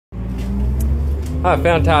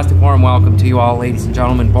Fantastic warm welcome to you all, ladies and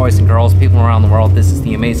gentlemen, boys and girls, people around the world. This is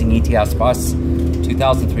the amazing ETS bus,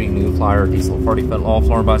 2003 New Flyer diesel 40-foot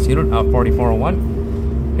low-floor bus unit of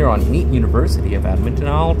 4401 here on Whyte University of Edmonton,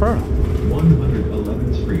 Alberta.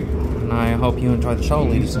 111th Street. And I hope you enjoy the show,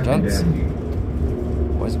 ladies and gents.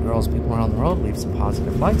 Boys and girls, people around the world, leave some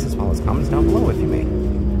positive likes as well as comments down below if you may.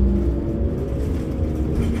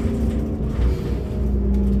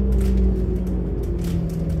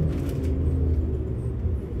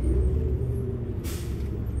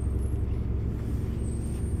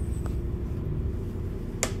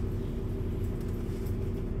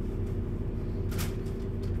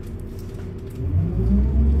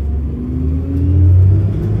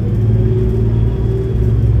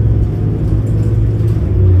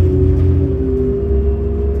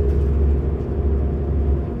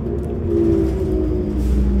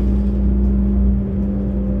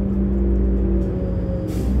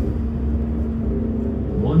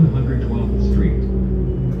 Street,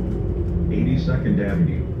 82nd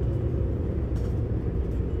Avenue.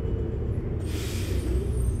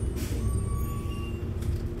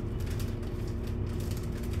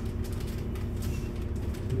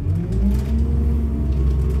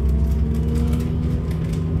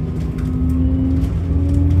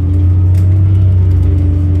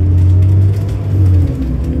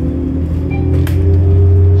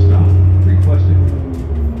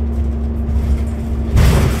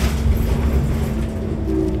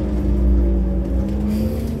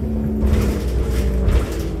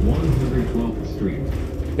 Street.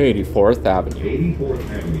 84th Avenue. 84th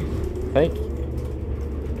Avenue. Thank you.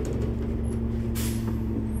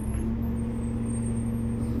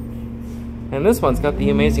 And this one's got the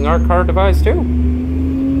amazing art card device too.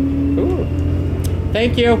 Ooh.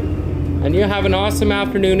 Thank you. And you have an awesome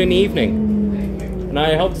afternoon and evening. And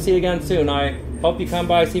I hope to see you again soon. I hope you come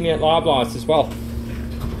by and see me at Loblaws as well.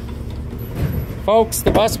 Folks, the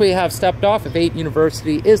bus we have stepped off of Whyte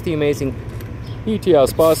University is the amazing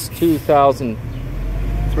ETS bus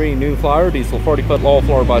 2003 New Flyer diesel 40-foot low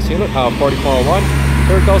floor bus unit 4401.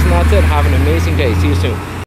 There it goes, and that's it. Have an amazing day. See you soon.